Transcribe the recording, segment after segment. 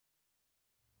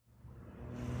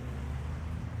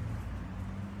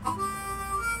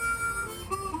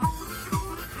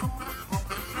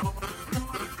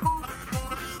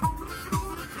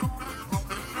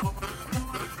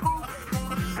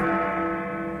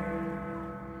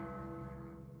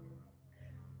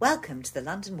Welcome to the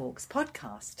London Walks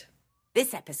podcast.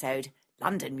 This episode,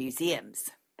 London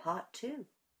Museums. Part 2.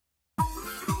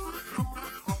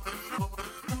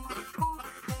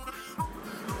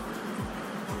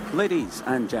 Ladies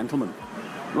and gentlemen,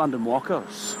 London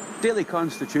Walkers, Daily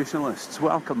Constitutionalists,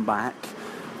 welcome back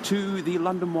to the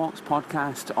London Walks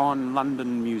podcast on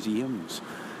London Museums.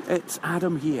 It's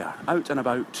Adam here, out and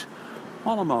about,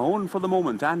 all on my own for the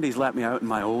moment. Andy's let me out on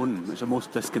my own. It's a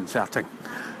most disconcerting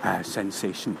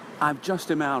sensation. I've just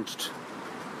emerged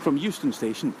from Euston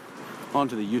Station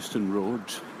onto the Euston Road.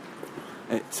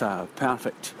 It's a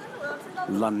perfect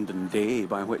London day,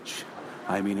 by which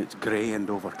I mean it's grey and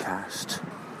overcast.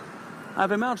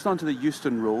 I've emerged onto the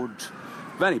Euston Road,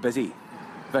 very busy,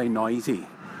 very noisy,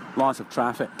 lots of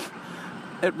traffic.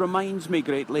 It reminds me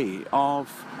greatly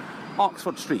of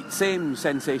Oxford Street, same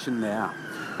sensation there.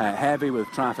 Heavy with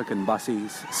traffic and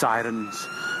buses, sirens,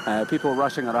 people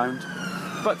rushing around.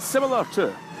 But similar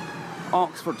to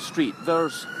Oxford Street,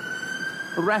 there's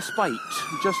respite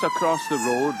just across the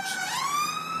road.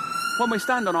 When we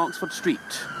stand on Oxford Street,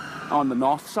 on the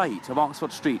north side of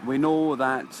Oxford Street, we know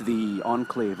that the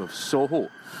enclave of Soho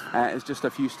is just a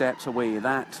few steps away.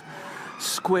 That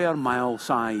square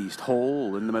mile-sized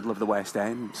hole in the middle of the West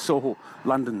End, Soho,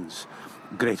 London's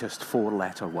greatest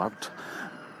four-letter word.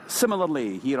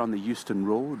 Similarly, here on the Euston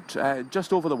Road,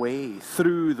 just over the way,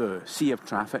 through the sea of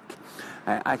traffic,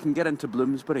 I can get into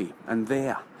Bloomsbury, and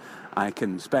there I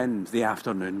can spend the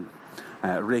afternoon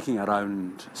raking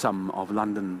around some of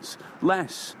London's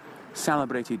less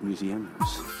celebrated museums.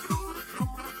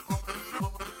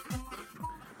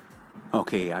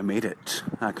 Okay, I made it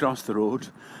across the road.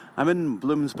 I'm in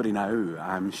Bloomsbury now.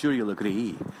 I'm sure you'll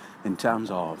agree in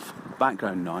terms of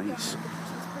background noise.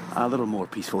 A little more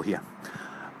peaceful here.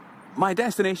 My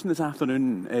destination this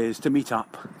afternoon is to meet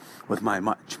up with my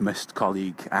much-missed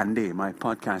colleague Andy, my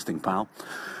podcasting pal,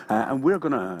 and we're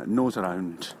going to nose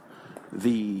around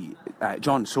the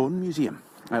John Soane Museum,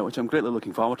 which I'm greatly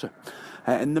looking forward to.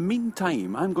 In the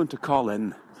meantime, I'm going to call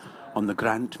in on the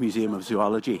Grant Museum of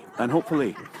Zoology and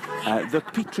hopefully the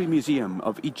Petrie Museum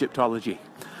of Egyptology,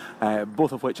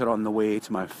 both of which are on the way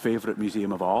to my favourite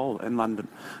museum of all in London,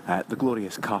 the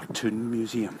glorious Cartoon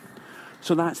Museum.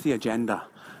 So that's the agenda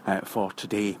for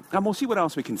today, and we'll see what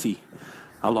else we can see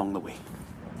along the way.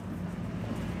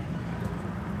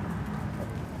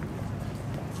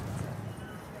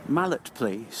 Mallet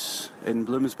Place in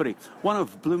Bloomsbury, one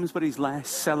of Bloomsbury's less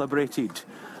celebrated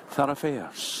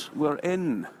thoroughfares. We're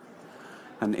in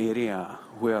an area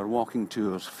where walking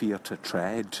tours fear to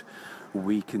tread.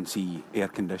 We can see air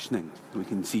conditioning, we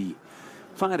can see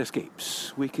fire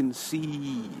escapes, we can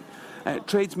see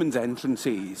tradesmen's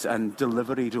entrances and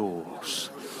delivery doors.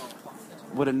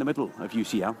 We're in the middle of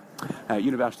UCL,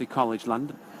 University College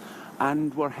London,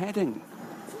 and we're heading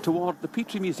toward the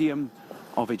Petrie Museum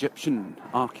of Egyptian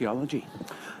Archaeology.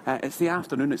 It's the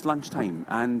afternoon, it's lunchtime,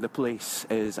 and the place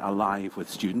is alive with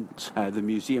students. The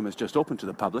museum is just open to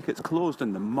the public. It's closed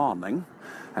in the morning,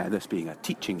 this being a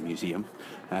teaching museum,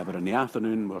 but in the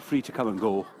afternoon we're free to come and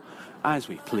go as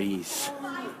we please.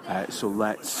 So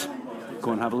let's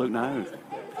go and have a look now.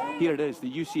 Here it is, the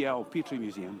UCL Petrie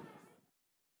Museum.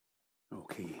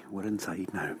 Okay, we're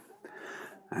inside now,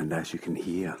 and as you can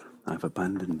hear, I've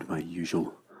abandoned my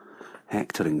usual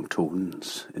hectoring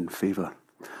tones in favour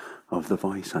of the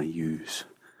voice I use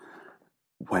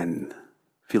when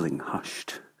feeling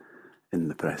hushed in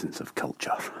the presence of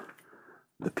culture.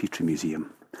 The Petrie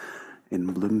Museum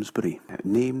in Bloomsbury,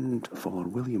 named for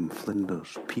William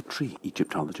Flinders Petrie,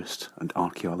 Egyptologist and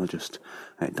archaeologist,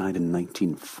 died in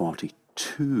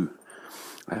 1942,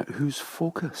 whose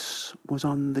focus was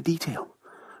on the detail,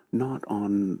 not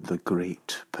on the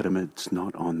great pyramids,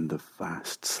 not on the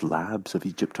vast slabs of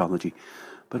Egyptology,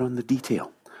 but on the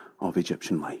detail of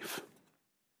Egyptian life.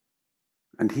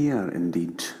 And here,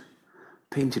 indeed,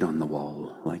 painted on the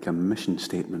wall, like a mission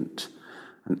statement,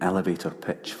 an elevator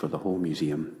pitch for the whole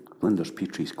museum, Flinders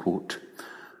Petrie's quote,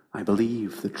 "I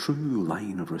believe the true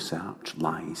line of research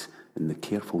lies in the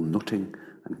careful noting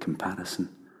and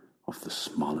comparison of the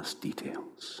smallest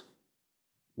details."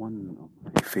 One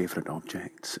of my favourite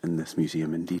objects in this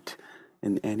museum, indeed,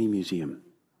 in any museum,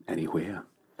 anywhere,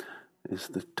 is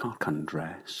the Tarkan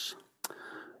dress,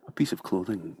 a piece of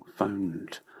clothing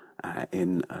found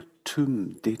in a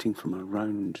tomb dating from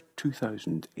around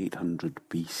 2800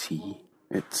 BC.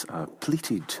 It's a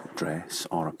pleated dress,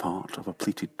 or a part of a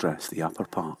pleated dress, the upper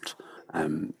part,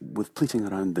 with pleating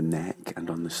around the neck and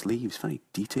on the sleeves, very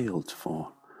detailed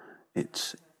for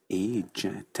its age,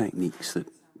 techniques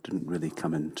that didn't really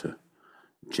come into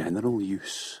general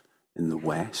use in the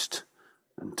West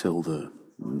until the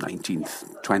 19th,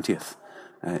 20th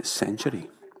century.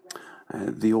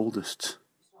 the oldest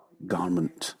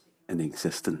garment in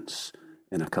existence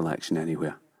in a collection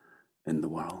anywhere in the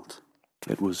world.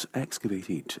 It was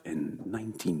excavated in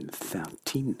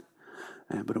 1913,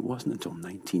 but it wasn't until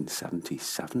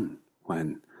 1977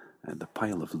 when the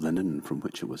pile of linen from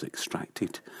which it was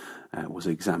extracted was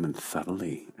examined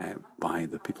thoroughly by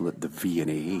the people at the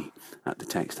V&A at the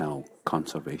Textile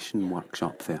Conservation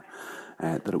Workshop there,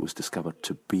 that it was discovered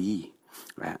to be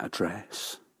a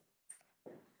dress.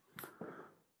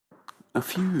 A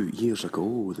few years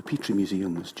ago, the Petrie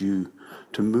Museum was due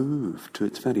to move to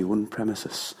its very own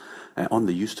premises on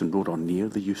the Euston Road, or near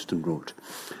the Euston Road,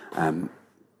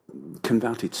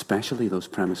 converted specially those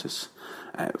premises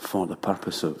for the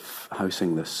purpose of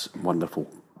housing this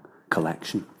wonderful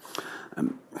collection.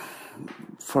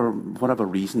 For whatever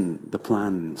reason, the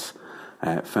plans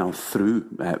fell through,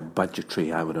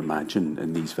 budgetary, I would imagine,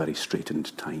 in these very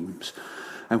straitened times,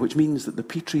 which means that the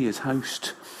Petrie is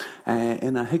housed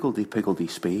in a higgledy-piggledy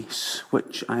space,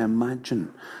 which I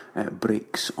imagine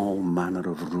breaks all manner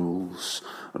of rules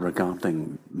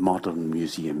regarding modern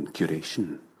museum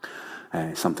curation.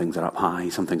 Some things are up high,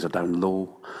 some things are down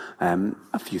low,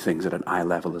 a few things are at eye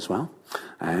level as well.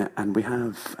 And we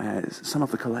have some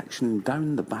of the collection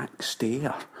down the back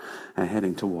stair,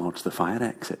 heading towards the fire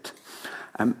exit.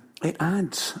 It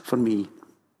adds, for me,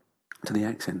 to the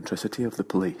eccentricity of the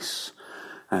place,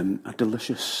 a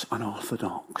delicious,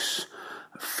 unorthodox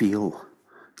feel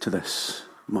to this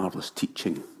marvellous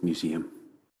teaching museum.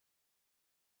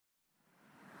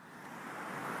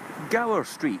 Gower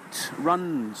Street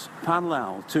runs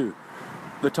parallel to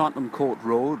the Tottenham Court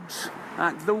Road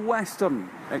at the western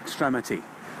extremity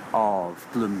of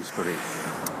Bloomsbury.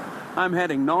 I'm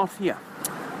heading north here,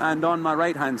 and on my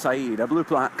right-hand side, a blue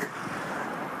plaque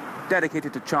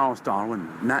dedicated to Charles Darwin,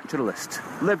 naturalist.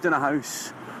 Lived in a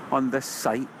house on this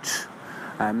site,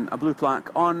 a blue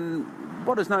plaque on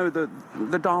what is now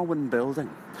the Darwin Building.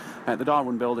 The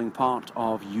Darwin Building, part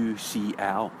of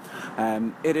UCL.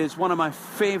 It is one of my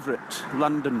favourite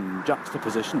London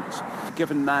juxtapositions,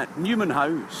 given that Newman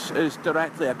House is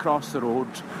directly across the road,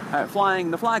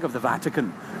 flying the flag of the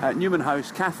Vatican. Newman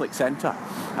House Catholic Centre,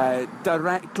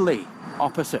 directly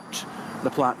opposite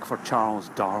the plaque for Charles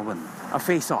Darwin. A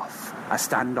face-off, a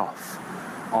standoff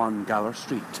on Gower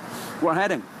Street. We're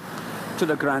heading to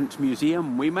the Grant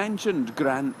Museum. We mentioned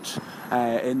Grant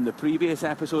in the previous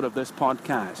episode of this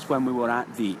podcast when we were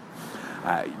at the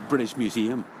British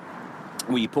Museum.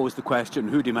 We posed the question,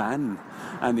 who de man?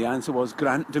 And the answer was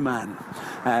Grant de man.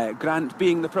 Grant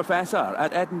being the professor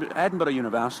at Edinburgh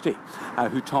University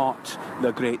who taught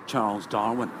the great Charles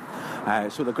Darwin.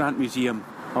 So the Grant Museum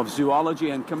of Zoology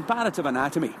and Comparative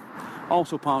Anatomy,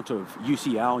 also part of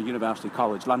UCL, University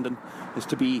College London, is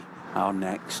to be our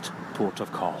next port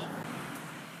of call.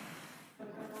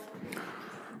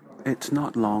 It's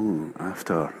not long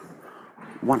after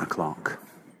 1 o'clock,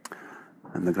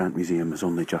 and the Grant Museum has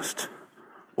only just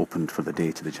opened for the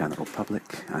day to the general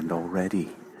public, and already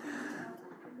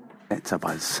it's a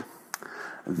buzz.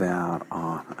 There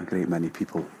are a great many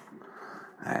people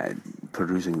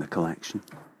perusing the collection.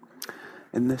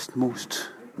 In this most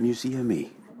museum-y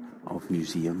of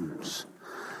museums,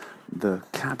 the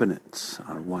cabinets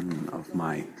are one of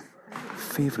my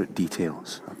favourite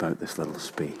details about this little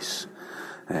space.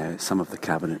 Some of the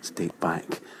cabinets date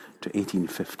back to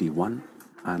 1851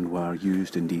 and were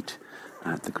used indeed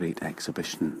at the great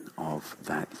exhibition of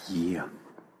that year.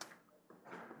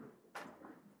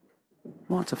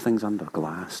 Lots of things under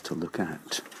glass to look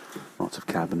at, lots of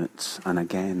cabinets, and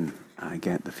again I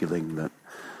get the feeling that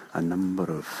a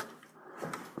number of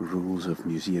rules of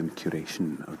museum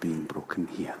curation are being broken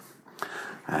here.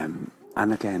 And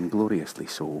again, gloriously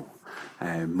so.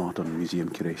 Modern museum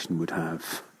curation would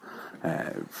have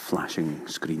flashing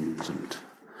screens and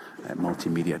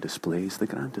multimedia displays. The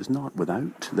Grant is not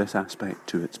without this aspect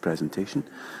to its presentation.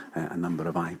 A number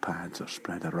of iPads are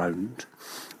spread around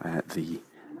the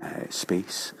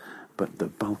space, but the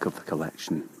bulk of the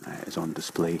collection is on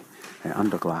display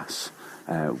under glass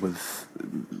with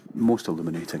most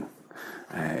illuminating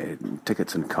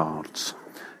tickets and cards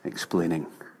explaining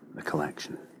the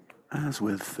collection. As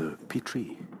with the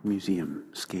Petrie Museum,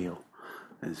 scale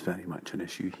is very much an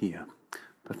issue here,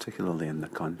 particularly in the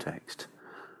context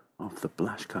of the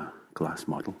Blaschka glass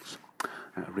models,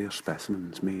 rare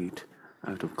specimens made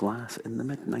out of glass in the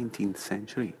mid-19th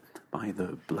century by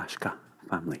the Blaschka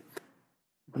family.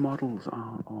 The models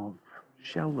are of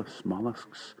shellless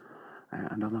mollusks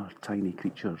and other tiny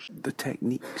creatures. The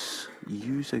techniques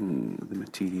using the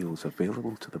materials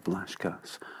available to the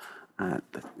Blaschkas at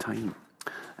the time,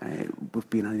 we've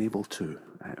been unable to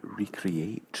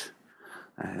recreate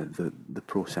the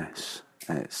process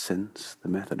since the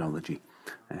methodology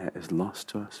is lost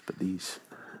to us, but these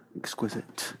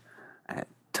exquisite,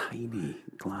 tiny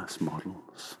glass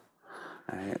models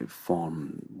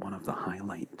form one of the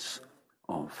highlights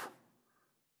of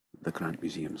the Grant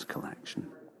Museum's collection.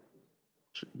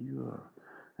 So you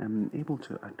are able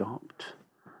to adopt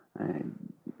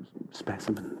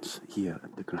specimens here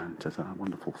at the Grant as a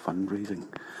wonderful fundraising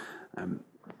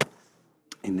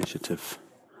initiative.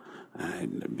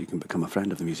 You can become a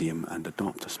friend of the museum and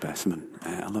adopt a specimen,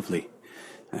 a lovely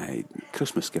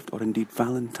Christmas gift, or indeed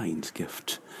Valentine's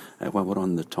gift. While we're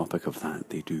on the topic of that,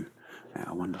 they do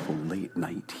a wonderful late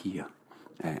night here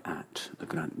at the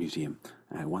Grant Museum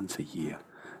once a year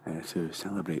to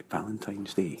celebrate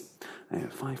Valentine's Day.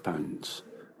 £5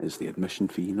 is the admission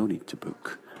fee, no need to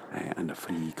book, and a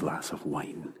free glass of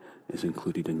wine is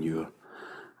included in your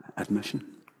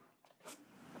admission.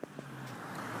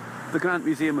 The Grant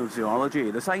Museum of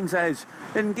Zoology, the sign says,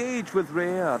 engage with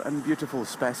rare and beautiful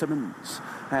specimens,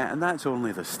 and that's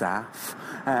only the staff.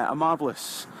 A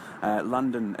marvellous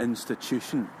London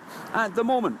institution. At the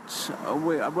moment,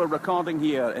 we're recording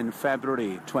here in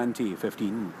February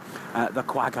 2015. The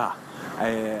quagga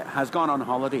has gone on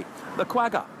holiday. The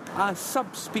quagga, a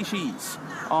subspecies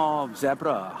of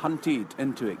zebra hunted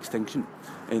into extinction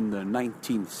in the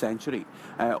 19th century.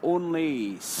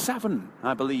 Only 7,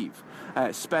 I believe,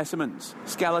 specimens,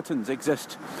 skeletons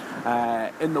exist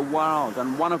in the world,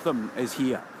 and one of them is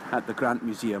here at the Grant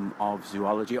Museum of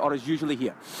Zoology, or is usually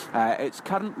here. It's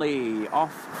currently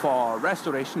off for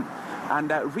restoration and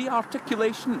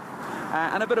re-articulation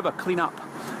and a bit of a clean-up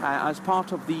as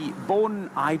part of the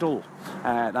Bone Idol.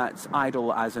 That's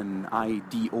idol as in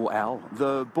I-D-O-L,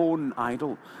 the Bone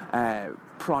Idol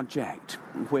project,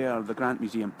 where the Grant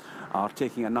Museum are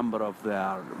taking a number of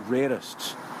their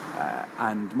rarest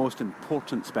and most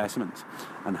important specimens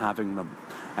and having them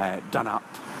done up,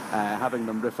 having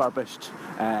them refurbished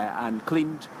and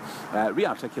cleaned,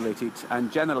 re-articulated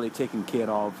and generally taken care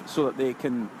of so that they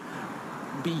can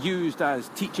be used as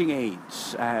teaching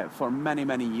aids for many,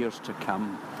 many years to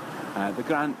come. The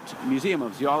Grant Museum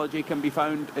of Zoology can be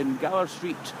found in Gower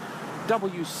Street,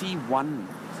 WC1.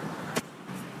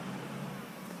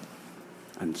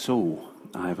 And so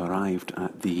I've arrived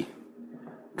at the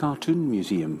Cartoon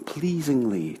Museum,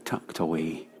 pleasingly tucked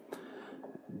away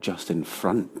just in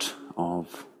front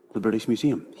of the British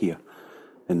Museum here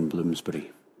in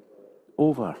Bloomsbury.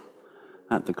 Over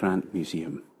at the Grant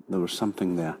Museum, there was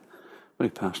something there very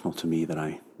personal to me that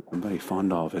I am very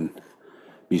fond of in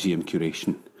museum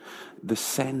curation. The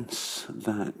sense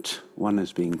that one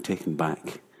is being taken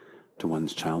back to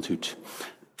one's childhood.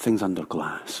 Things under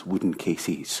glass, wooden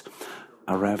cases,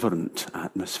 a reverent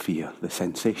atmosphere, the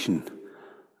sensation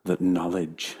that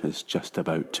knowledge is just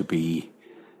about to be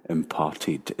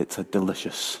imparted. It's a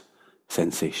delicious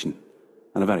sensation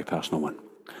and a very personal one.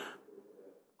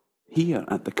 Here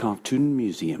at the Cartoon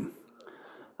Museum,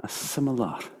 a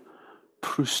similar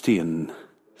Proustian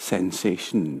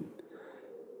sensation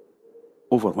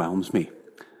overwhelms me,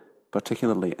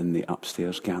 particularly in the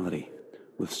upstairs gallery,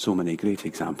 with so many great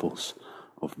examples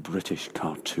of British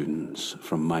cartoons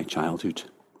from my childhood.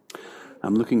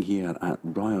 I'm looking here at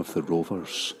Roy of the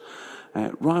Rovers.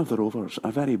 Roy of the Rovers,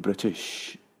 a very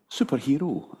British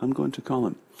superhero, I'm going to call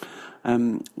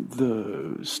him.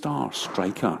 The star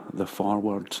striker, the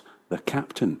forward, the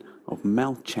captain of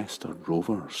Melchester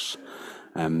Rovers,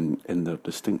 in their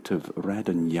distinctive red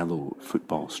and yellow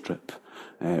football strip.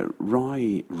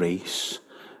 Roy Race,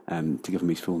 to give him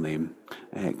his full name,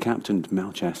 captained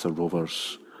Melchester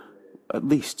Rovers at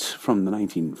least from the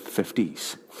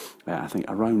 1950s, I think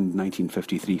around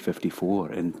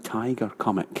 1953-54 in Tiger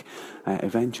comic,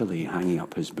 eventually hanging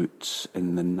up his boots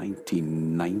in the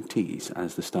 1990s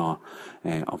as the star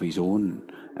of his own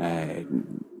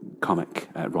comic,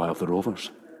 Roy of the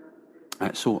Rovers.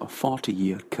 So a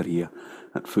 40-year career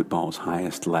at football's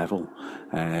highest level,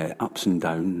 ups and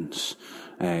downs,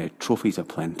 trophies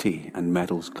aplenty and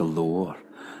medals galore,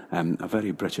 a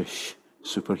very British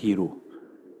superhero.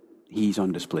 He's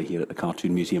on display here at the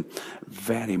Cartoon Museum,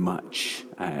 very much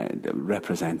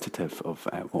representative of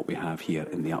what we have here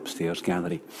in the upstairs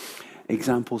gallery.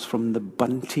 Examples from the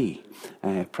Bunty,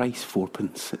 price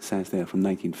 4p, it says there, from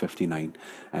 1959,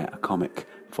 a comic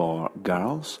for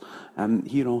girls.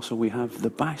 Here also we have the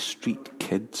Bash Street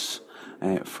Kids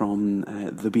from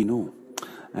the Beano.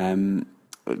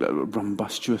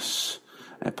 Rumbustious,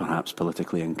 perhaps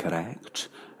politically incorrect,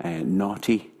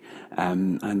 naughty,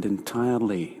 and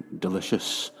entirely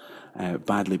delicious,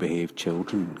 badly behaved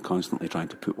children constantly trying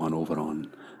to put one over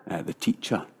on the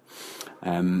teacher.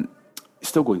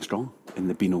 Still going strong in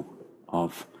the Beano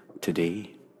of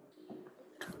today.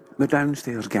 The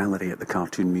downstairs gallery at the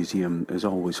Cartoon Museum is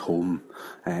always home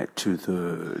to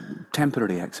the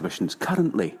temporary exhibitions.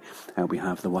 Currently, we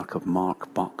have the work of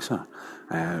Mark Boxer,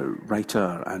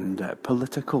 writer and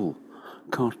political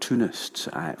cartoonist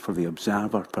for The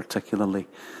Observer, particularly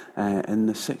in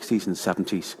the 60s and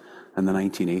 70s and the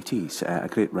 1980s. A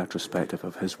great retrospective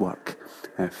of his work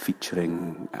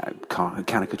featuring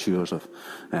caricatures of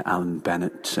Alan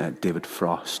Bennett, David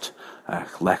Frost,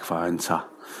 Lech Wałęsa,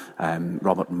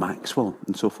 Robert Maxwell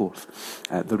and so forth.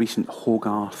 The recent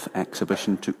Hogarth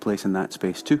exhibition took place in that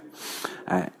space too.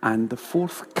 And the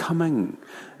forthcoming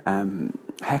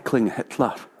Heckling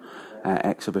Hitler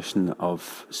exhibition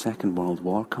of Second World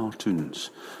War cartoons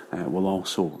will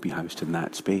also be housed in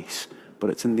that space. But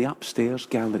it's in the upstairs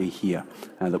gallery here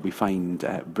that we find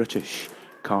British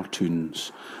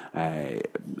cartoons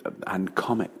and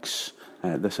comics.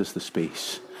 This is the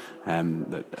space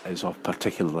that is of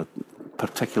particular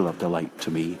delight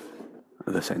to me.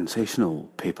 The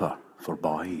sensational paper for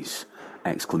boys, !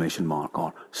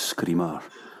 Or Screamer,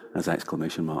 as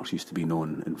exclamation marks used to be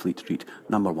known in Fleet Street.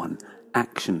 Number 1,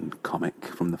 action comic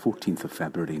from the 14th of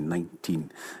February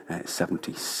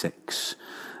 1976.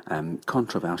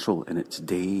 Controversial in its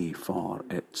day for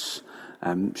its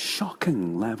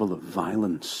shocking level of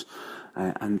violence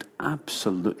and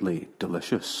absolutely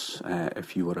delicious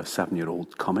if you were a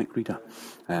 7-year-old comic reader,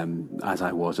 as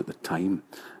I was at the time.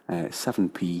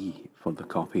 7p for the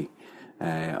copy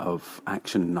of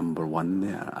Action number 1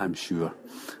 there. I'm sure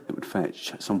it would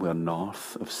fetch somewhere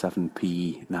north of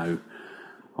 7p now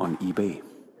on eBay.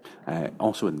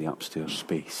 Also in the upstairs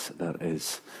space there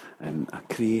is a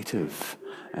creative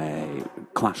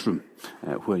classroom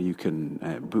where you can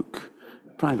book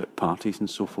private parties and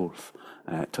so forth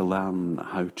to learn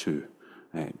how to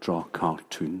draw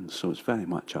cartoons. So it's very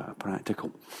much a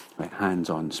practical,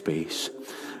 hands-on space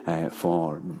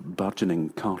for burgeoning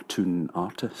cartoon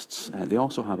artists. They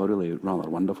also have a really rather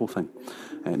wonderful thing.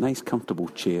 Nice comfortable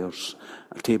chairs,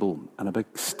 a table and a big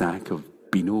stack of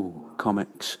Beano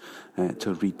comics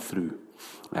to read through,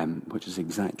 which is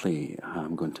exactly how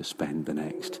I'm going to spend the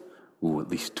next at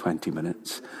least 20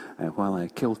 minutes while I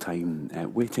kill time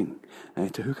waiting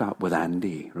to hook up with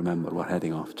Andy. Remember, we're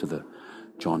heading off to the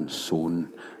John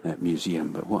Soane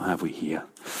Museum, but what have we here?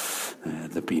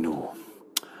 The Beano.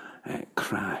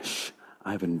 Crash.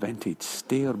 I've invented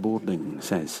stairboarding,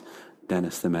 says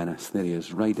Dennis the Menace. There he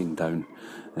is, riding down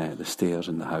the stairs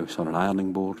in the house on an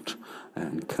ironing board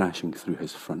and crashing through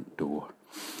his front door.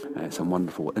 Some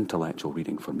wonderful intellectual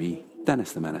reading for me.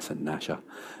 Dennis the Menace and Nasha.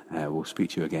 We'll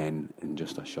speak to you again in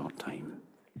just a short time.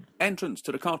 Entrance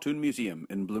to the Cartoon Museum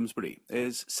in Bloomsbury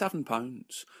is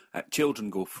 £7. Children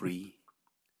go free.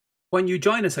 When you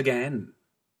join us again,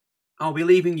 I'll be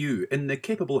leaving you in the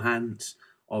capable hands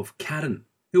of Karen,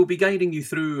 who will be guiding you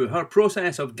through her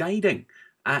process of guiding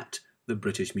at the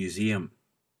British Museum.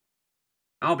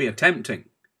 I'll be attempting,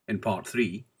 in part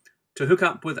 3, to hook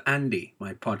up with Andy,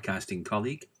 my podcasting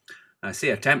colleague. I say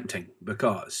attempting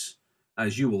because,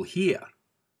 as you will hear,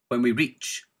 when we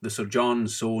reach the Sir John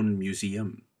Soane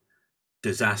Museum,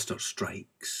 disaster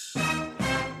strikes.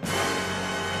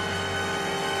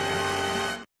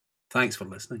 Thanks for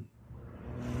listening.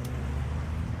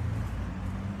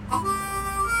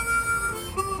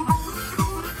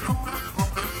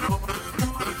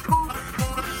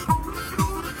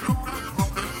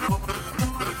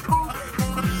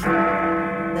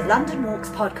 The London Walks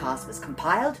podcast was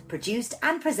compiled, produced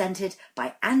and presented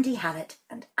by Andy Hallett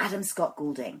and Adam Scott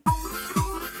Goulding.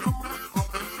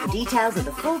 For details of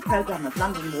the full programme of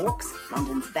London Walks,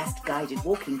 London's best guided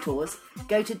walking tours,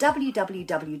 go to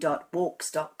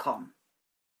www.walks.com.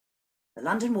 The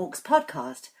London Walks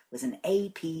podcast was an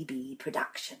APB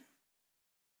production.